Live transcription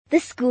the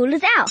school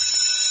is out.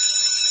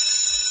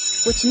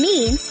 Which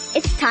means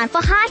it's time for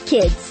Hi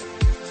Kids.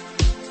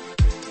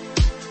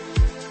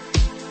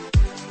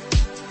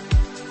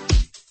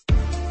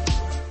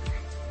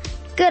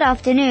 Good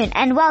afternoon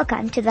and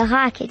welcome to the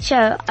Hi Kids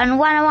show on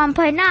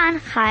 101.9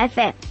 Hi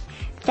FM.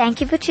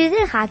 Thank you for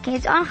choosing Hi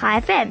Kids on Hi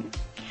FM.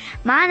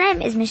 My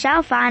name is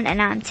Michelle Fine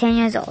and I'm 10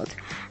 years old.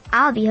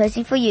 I'll be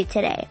hosting for you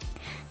today.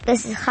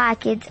 This is Hi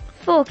Kids,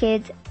 for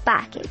kids,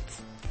 by kids.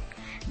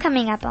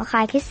 Coming up on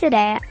Hi Kids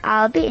today,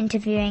 I'll be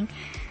interviewing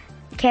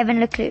Kevin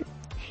Leclue.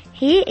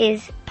 He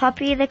is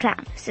Poppy the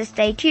Clown, so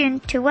stay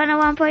tuned to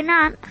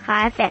 101.9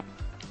 Hi FM.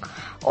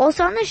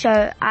 Also on the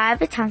show, I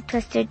have a tongue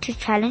twister to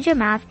challenge your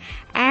mouth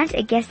and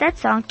a Guess That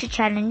Song to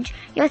challenge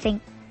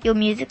your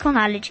musical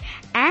knowledge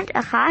and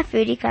a Hi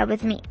Foodie Club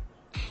with me.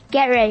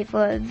 Get ready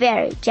for a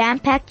very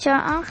jam-packed show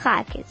on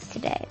Hi Kids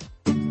today.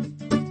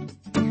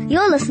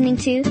 You're listening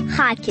to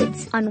Hi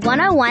Kids on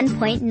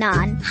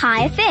 101.9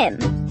 Hi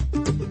FM.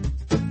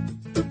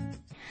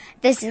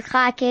 This is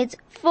Hi Kids,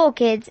 for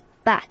kids,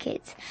 by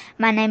kids.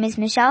 My name is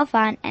Michelle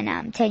Fine and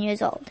I'm 10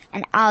 years old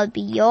and I'll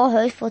be your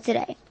host for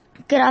today.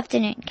 Good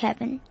afternoon,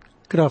 Kevin.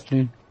 Good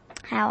afternoon.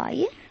 How are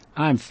you?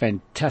 I'm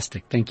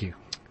fantastic, thank you.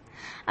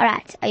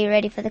 Alright, are you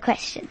ready for the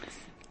questions?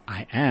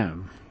 I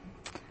am.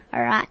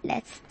 Alright,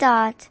 let's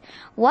start.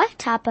 What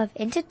type of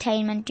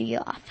entertainment do you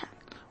offer?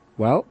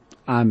 Well,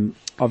 I'm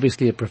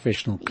obviously a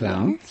professional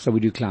clown, so we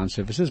do clown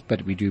services,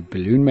 but we do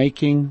balloon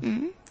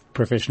making,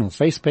 professional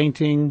face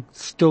painting,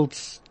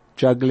 stilts,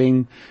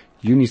 juggling,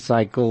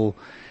 unicycle,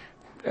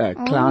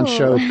 clown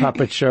show,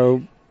 puppet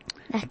show.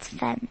 That's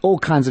fun. All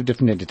kinds of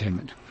different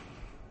entertainment.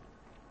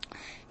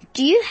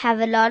 Do you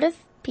have a lot of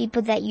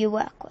people that you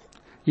work with?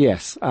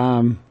 Yes,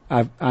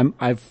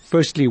 I've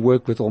firstly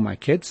worked with all my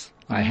kids.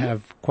 I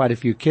have quite a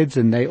few kids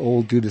and they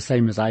all do the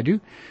same as I do.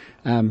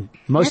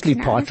 Mostly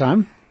That's nice.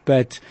 part-time,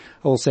 but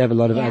also have a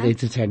lot of other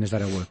entertainers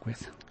that I work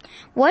with.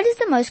 What is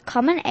the most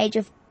common age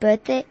of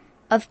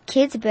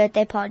kids'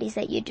 birthday parties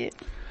that you do?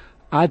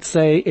 I'd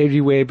say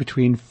everywhere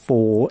between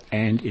 4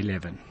 and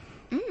 11.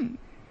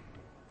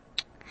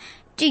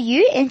 Do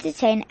you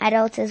entertain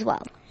adults as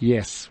well?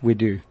 Yes, we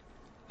do.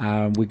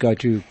 We go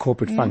to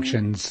corporate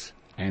functions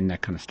and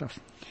that kind of stuff.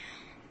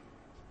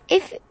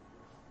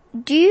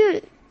 Do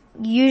you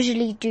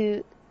usually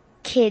do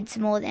kids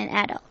more than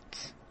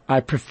adults? I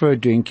prefer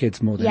doing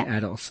kids more than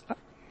adults.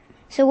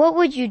 So what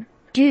would you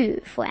do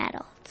for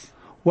adults?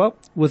 Well,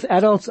 with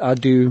adults, I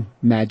do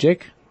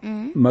magic,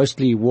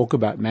 mostly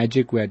walkabout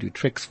magic where I do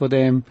tricks for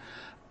them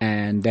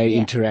and they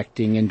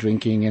interacting and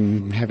drinking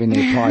and having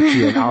their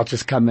party and I'll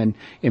just come and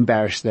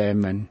embarrass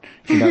them and,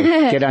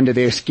 get under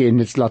their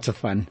skin. It's lots of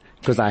fun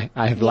because I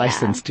have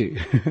license too.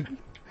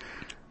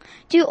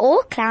 Do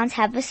all clowns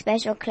have a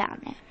special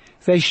clown name?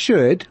 They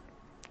should,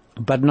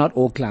 but not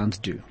all clowns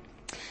do.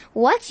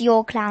 What's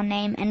your clown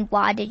name and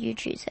why did you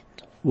choose it?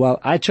 Well,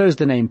 I chose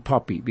the name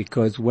Poppy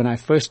because when I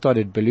first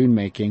started balloon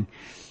making,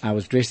 I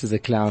was dressed as a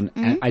clown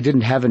and I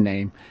didn't have a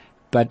name,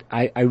 but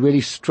I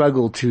really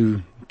struggled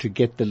to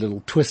get the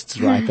little twists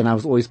right and I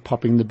was always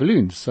popping the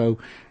balloons. So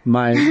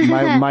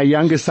my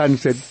younger son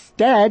said,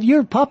 "Dad,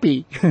 you're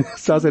Poppy."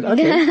 So I said,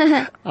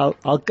 "Okay,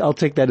 I'll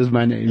take that as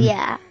my name."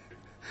 Yeah.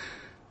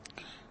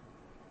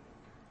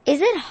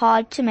 Is it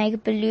hard to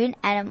make balloon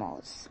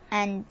animals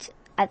and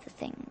other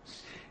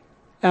things?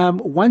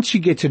 Once you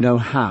get to know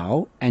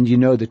how and you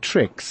know the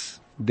tricks,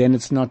 then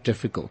it's not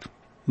difficult.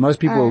 Most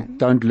people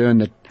don't learn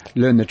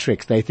the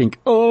tricks. They think,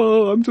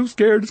 "Oh, I'm so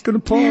scared it's going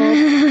to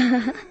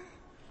pop."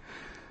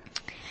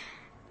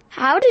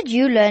 How did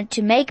you learn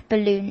to make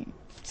balloon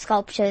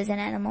sculptures and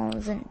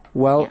animals?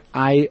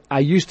 I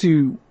used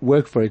to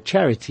work for a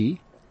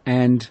charity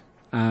and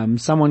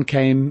someone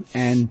came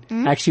and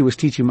actually was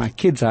teaching my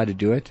kids how to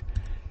do it.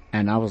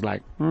 And I was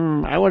like,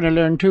 I want to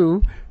learn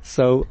too.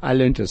 So I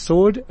learned a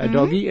sword, a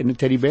doggy, and a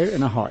teddy bear,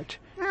 and a heart.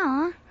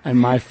 Aww. And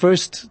my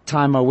first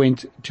time I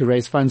went to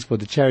raise funds for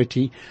the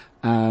charity,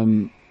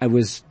 I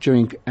was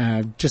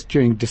just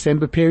during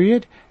December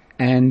period,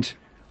 and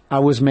I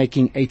was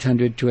making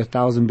 800 to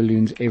 1,000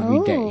 balloons every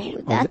day.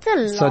 That's a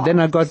lot. So then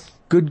I got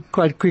good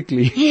quite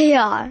quickly.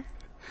 Yeah.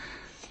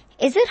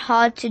 Is it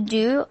hard to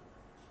do,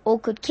 or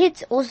could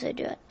kids also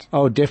do it?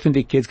 Oh,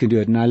 definitely kids can do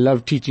it. And I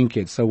love teaching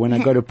kids. So when I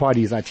go to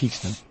parties, I teach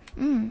them.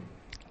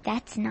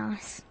 That's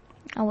nice.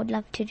 I would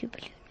love to do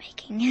balloon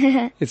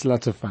making. It's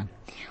lots of fun.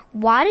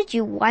 Why did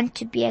you want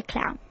to be a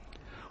clown?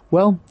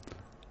 Well,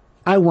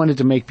 I wanted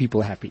to make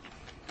people happy.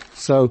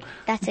 So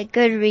that's a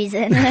good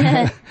reason.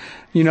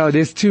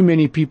 There's too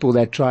many people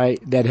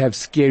that have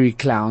scary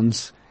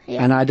clowns.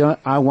 Yeah. And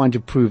I want to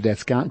prove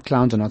that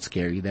clowns are not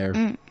scary.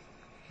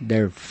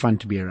 They're fun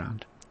to be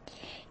around.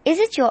 Is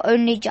it your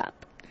only job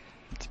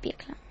to be a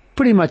clown?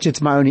 Pretty much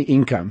it's my only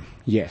income,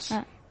 yes.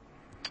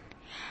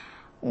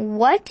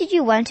 What did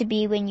you want to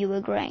be when you were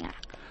growing up?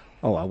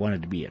 Oh, I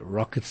wanted to be a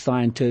rocket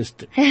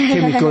scientist, a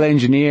chemical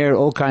engineer,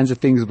 all kinds of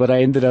things, but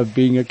I ended up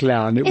being a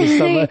clown. It was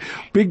some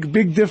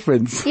big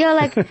difference. You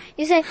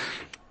say,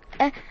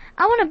 I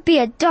want to be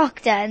a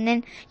doctor, and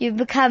then you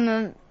become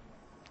a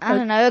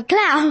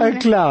clown. A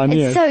clown, it's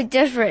yes. so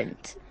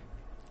different.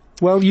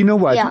 Well, you know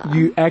what? Yeah.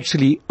 You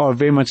actually are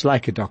very much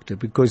like a doctor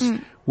because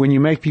when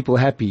you make people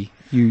happy,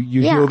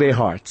 you heal their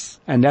hearts.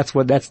 And that's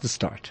the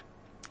start.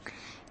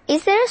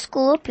 Is there a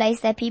school or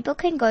place that people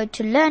can go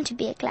to learn to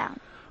be a clown?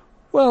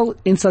 Well,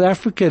 in South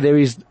Africa, there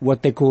is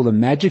what they call the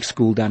Magic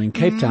School down in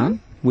Cape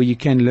Town, where you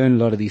can learn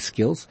a lot of these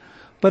skills.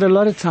 But a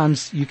lot of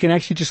times, you can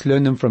actually just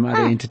learn them from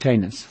other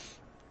entertainers.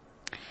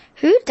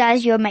 Who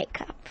does your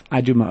makeup?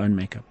 I do my own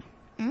makeup.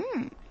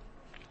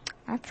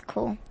 That's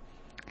cool.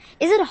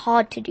 Is it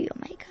hard to do your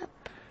makeup?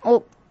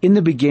 Or In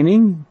the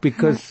beginning,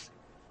 because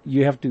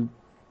you have to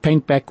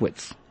paint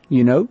backwards,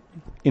 in a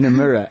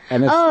mirror.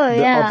 And it's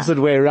the opposite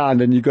way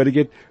around. And you got to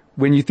get,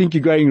 when you think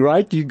you're going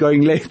right, you're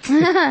going left.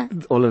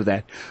 All of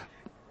that.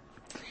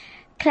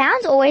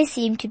 clowns always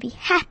seem to be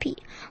happy.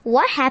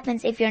 What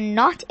happens if you're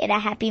not in a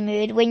happy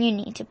mood when you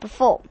need to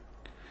perform?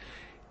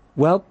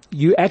 Well,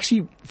 you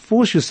actually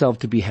force yourself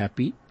to be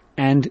happy.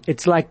 And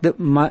it's like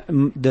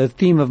the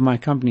theme of my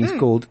company is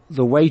called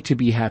 "The way to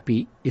be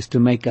happy is to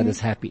make others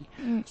happy."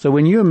 So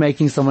when you're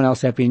making someone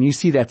else happy and you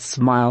see that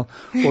smile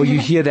or you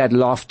hear that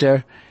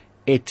laughter,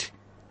 it's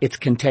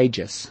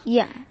contagious.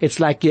 Yeah. It's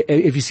like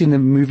if you've seen the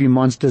movie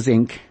Monsters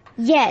Inc.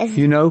 Yes.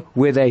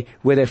 Where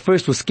they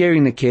first were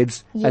scaring the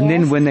kids, and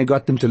then when they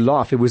got them to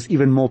laugh, it was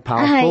even more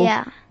powerful.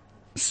 Yeah.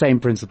 Same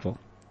principle.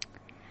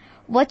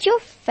 What's your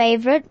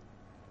favorite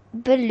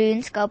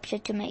balloon sculpture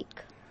to make?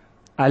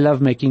 I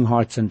love making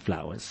hearts and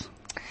flowers.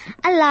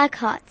 I like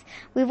hearts.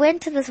 We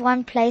went to this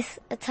one place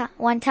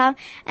one time,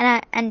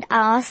 and I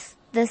asked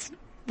this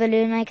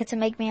balloon maker to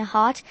make me a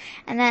heart,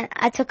 and then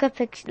I took a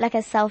picture, like a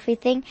selfie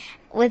thing,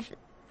 with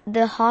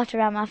the heart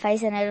around my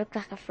face, and it looked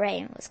like a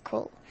frame. It was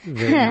cool.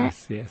 Very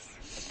nice,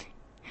 yes.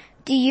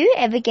 Do you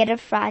ever get a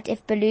fright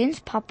if balloons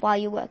pop while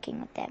you're working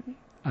with them?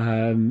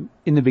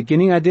 In the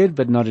beginning I did,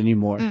 but not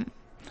anymore.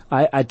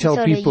 I tell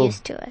You're people,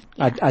 used to it.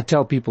 Yeah. I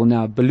tell people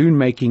now, balloon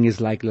making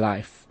is like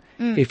life.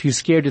 If you're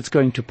scared it's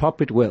going to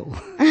pop, it will.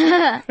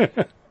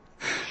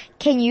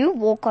 Can you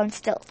walk on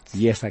stilts?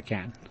 Yes, I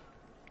can.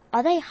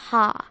 Are they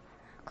high?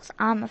 Because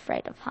I'm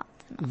afraid of heights.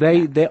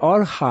 They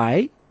are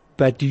high,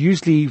 but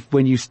usually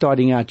when you're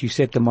starting out, you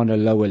set them on a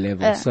lower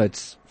level, so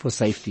it's for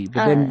safety.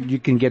 But then you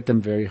can get them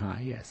very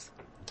high, yes.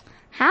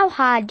 How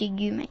high do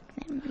you make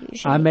them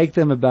usually? I make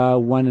them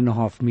about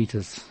 1.5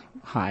 meters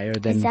higher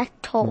than... Is that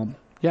tall?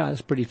 Yeah,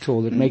 it's pretty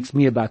tall. It makes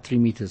me about 3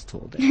 meters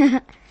tall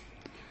then.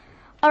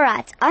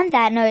 Alright, on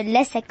that note,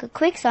 let's take a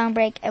quick song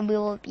break and we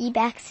will be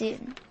back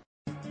soon.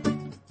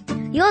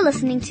 You're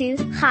listening to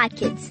Hi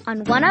Kids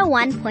on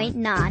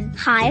 101.9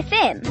 Hi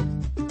FM.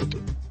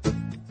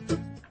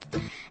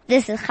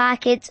 This is Hi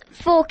Kids,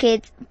 for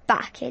kids,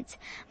 by kids.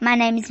 My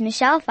name is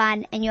Michelle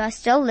Fine and you are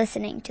still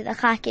listening to the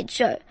Hi Kids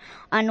show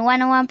on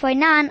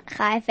 101.9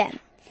 Hi FM.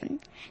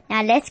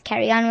 Now let's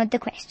carry on with the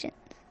questions.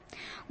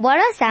 What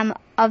are some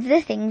of the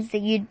things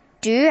that you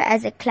do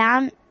as a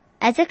clown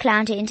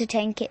to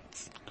entertain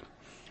kids?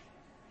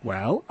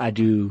 Well, I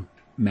do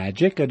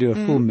magic. I do a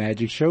full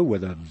magic show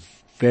with a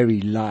very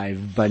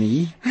live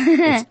bunny.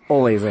 It's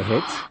always a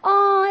hit.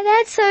 Oh,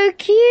 that's so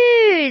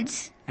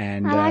cute.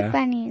 And I like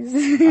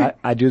bunnies.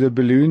 I do the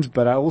balloons,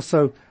 but I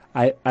also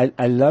I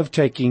love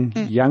taking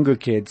younger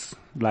kids,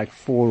 like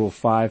 4 or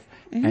 5,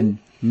 and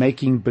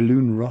making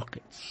balloon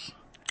rockets.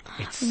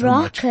 It's so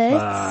much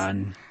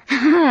fun.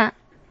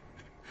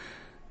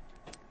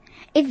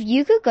 If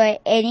you could go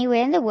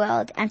anywhere in the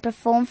world and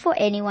perform for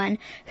anyone,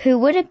 who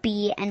would it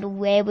be and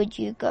where would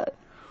you go?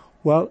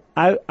 Well,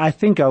 I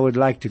think I would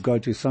like to go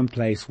to some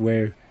place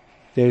where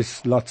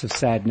there's lots of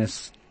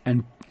sadness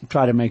and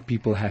try to make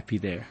people happy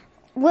there.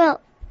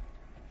 Well,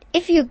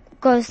 if you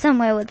go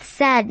somewhere with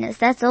sadness,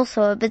 that's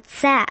also a bit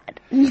sad.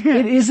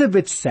 It is a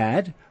bit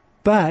sad,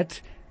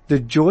 but the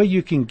joy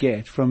you can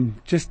get from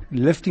just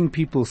lifting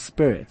people's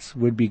spirits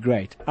would be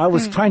great. I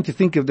was trying to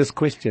think of this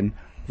question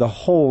the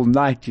whole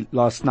night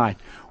last night.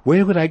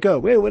 Where would I go?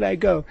 Where would I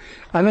go?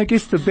 And I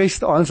guess the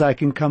best answer I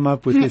can come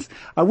up with is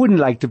I wouldn't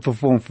like to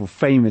perform for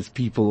famous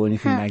people or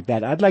anything like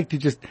that. I'd like to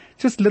just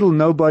little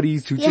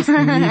nobodies who just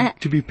need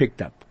to be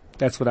picked up.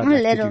 That's what I'd like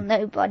to do. Little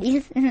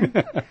nobodies.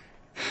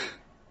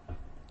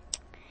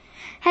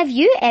 Have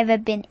you ever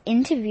been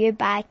interviewed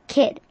by a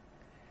kid?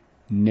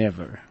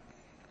 Never.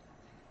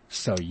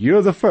 So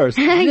you're the first.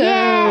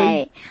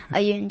 Yay! Are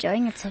you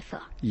enjoying it so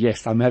far?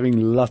 Yes, I'm having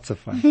lots of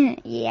fun.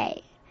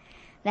 Yay.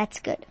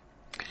 That's good.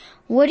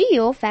 What do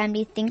your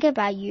family think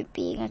about you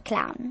being a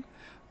clown?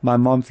 My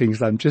mom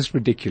thinks I'm just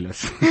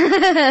ridiculous.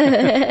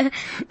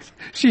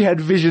 She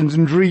had visions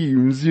and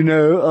dreams,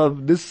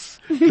 of this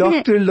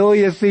doctor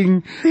lawyer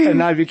thing,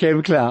 and I became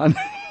a clown.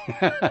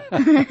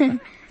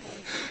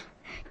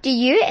 Do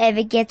you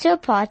ever get to a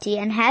party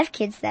and have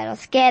kids that are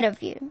scared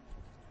of you?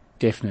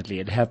 Definitely.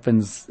 It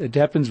happens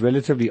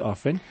relatively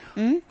often.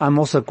 I'm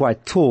also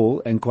quite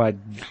tall and quite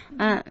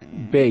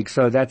big,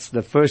 so that's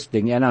the first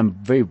thing. And I'm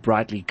very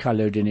brightly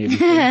colored and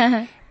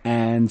everything.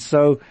 And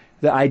so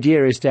the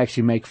idea is to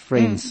actually make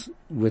friends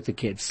with the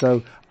kids.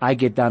 So I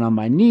get down on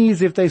my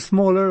knees if they're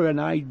smaller, and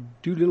I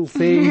do little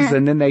things,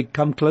 and then they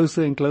come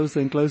closer and closer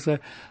and closer.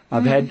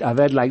 I've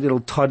had like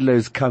little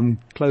toddlers come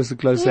closer,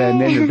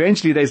 and then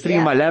eventually they're sitting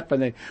in my lap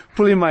and they're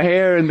pulling my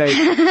hair and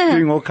they're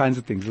doing all kinds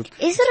of things.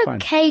 Is it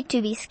okay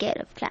to be scared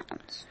of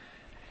clowns?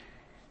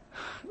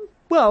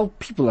 Well,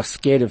 people are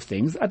scared of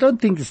things. I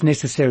don't think it's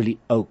necessarily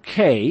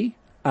okay.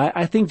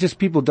 I think just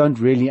people don't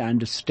really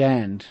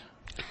understand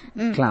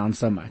clowns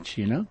so much,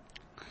 you know?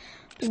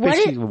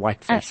 Especially the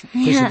white face.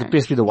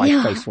 Especially the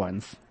white face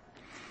ones.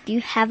 Do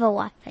you have a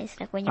white face,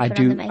 like when you put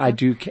on the makeup? I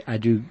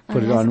do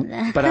put it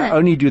on, but I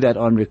only do that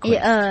on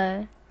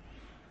request.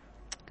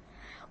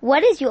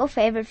 What is your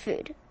favorite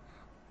food?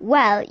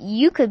 Well,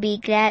 you would be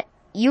glad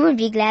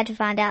to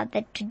find out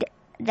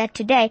that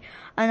today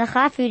on the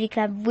Chai Foodie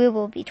Club we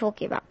will be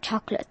talking about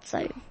chocolate.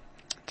 So,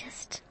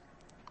 just.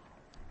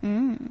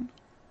 Can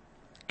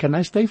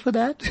I stay for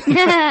that?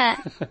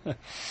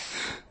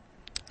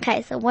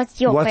 Okay, so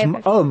what's your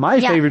favorite food? My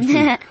favorite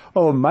food.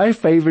 Oh, my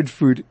favorite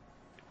food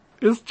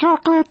is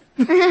chocolate.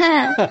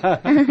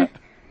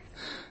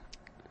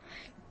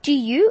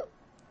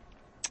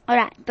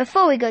 Alright,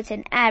 before we go to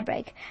an ad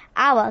break,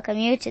 I welcome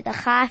you to the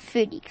Chai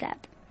Foodie Club.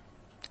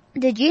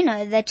 Did you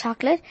know that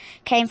chocolate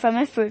came from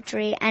a fruit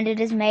tree and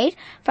it is made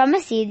from a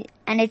seed,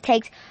 and it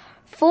takes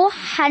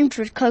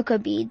 400 cocoa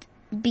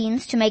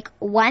beans to make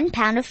 1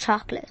 pound of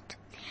chocolate?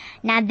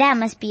 Now that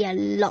must be a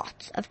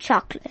lot of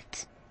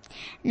chocolate.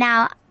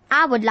 Now,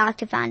 I would like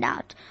to find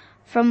out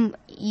from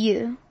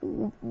you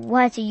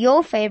what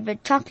your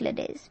favorite chocolate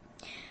is.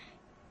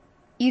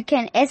 You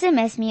can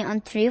SMS me on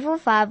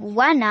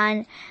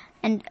 34519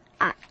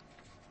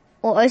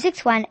 or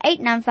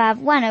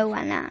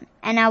 061-895-1019.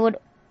 And I would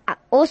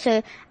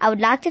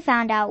like to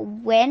find out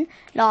when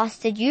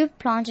last did you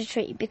plant a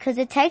tree, because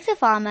it takes a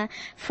farmer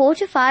 4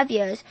 to 5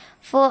 years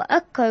for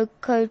a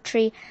cocoa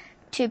tree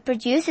to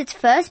produce its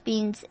first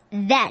beans.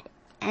 That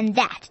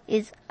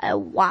is a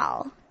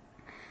wow.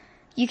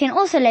 You can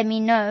also let me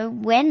know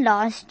when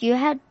last you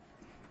had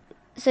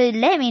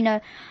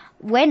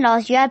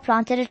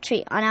planted a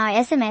tree on our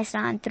SMS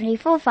line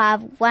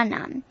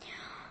 34519.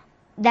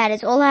 That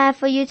is all I have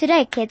for you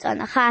today, kids, on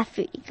the Chai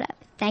Foodie Club.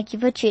 Thank you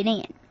for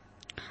tuning in.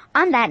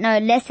 On that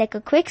note, let's take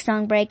a quick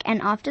song break,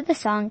 and after the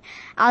song,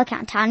 I'll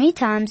count how many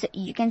times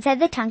you can say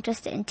the tongue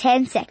twister in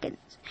 10 seconds.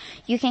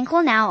 You can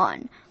call now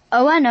on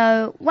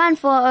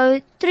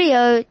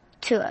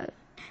 010-140-3020.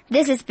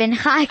 This has been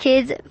Hi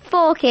Kids,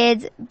 for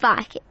Kids,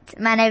 by Kids.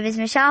 My name is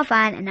Michelle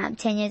Fine and I'm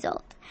 10 years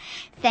old.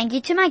 Thank you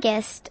to my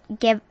guest,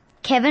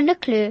 Kevin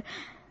Leclue,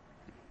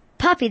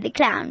 Poppy the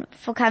Clown,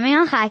 for coming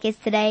on Hi Kids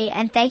today,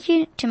 and thank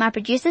you to my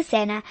producer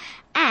Senna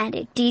and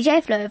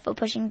DJ Flo for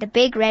pushing the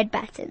big red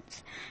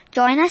buttons.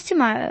 Join us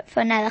tomorrow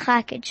for another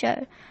Hi Kids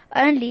show,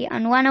 only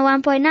on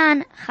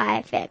 101.9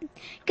 Chai FM.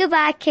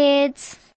 Goodbye, kids.